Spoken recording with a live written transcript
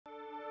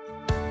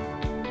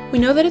We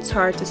know that it's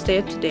hard to stay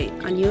up to date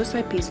on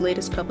USIP's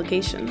latest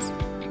publications,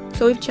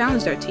 so we've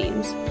challenged our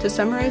teams to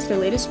summarize their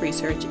latest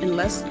research in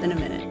less than a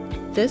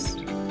minute. This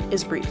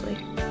is Briefly.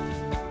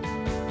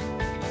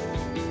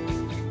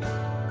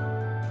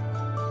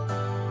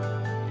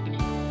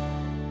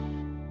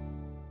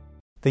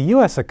 The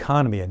U.S.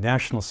 economy and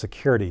national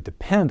security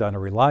depend on a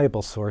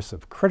reliable source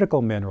of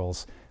critical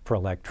minerals for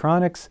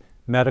electronics,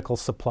 medical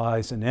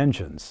supplies, and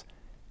engines.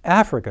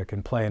 Africa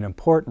can play an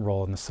important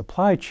role in the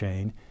supply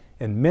chain,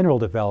 and mineral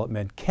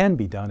development can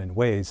be done in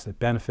ways that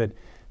benefit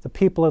the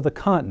people of the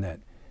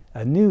continent.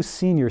 A new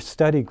senior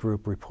study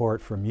group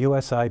report from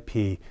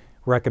USIP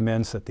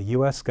recommends that the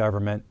U.S.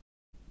 government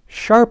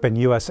sharpen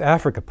U.S.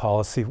 Africa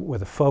policy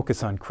with a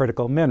focus on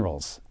critical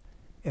minerals,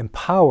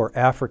 empower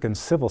African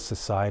civil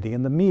society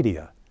and the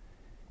media,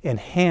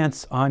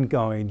 enhance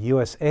ongoing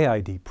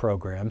USAID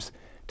programs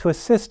to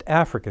assist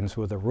Africans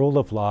with the rule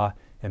of law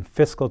and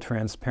fiscal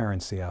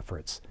transparency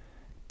efforts,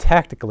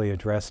 tactically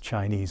address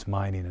Chinese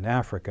mining in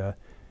Africa,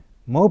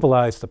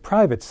 mobilize the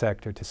private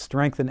sector to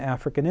strengthen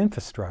African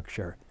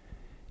infrastructure,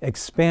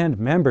 expand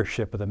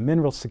membership of the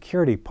Mineral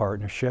Security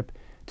Partnership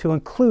to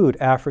include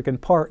African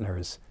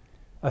partners,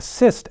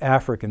 assist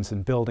Africans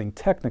in building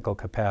technical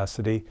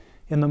capacity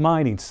in the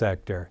mining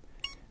sector,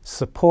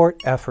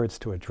 support efforts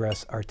to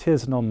address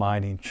artisanal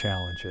mining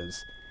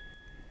challenges.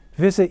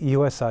 Visit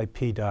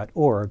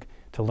usip.org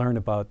to learn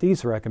about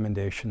these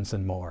recommendations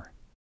and more.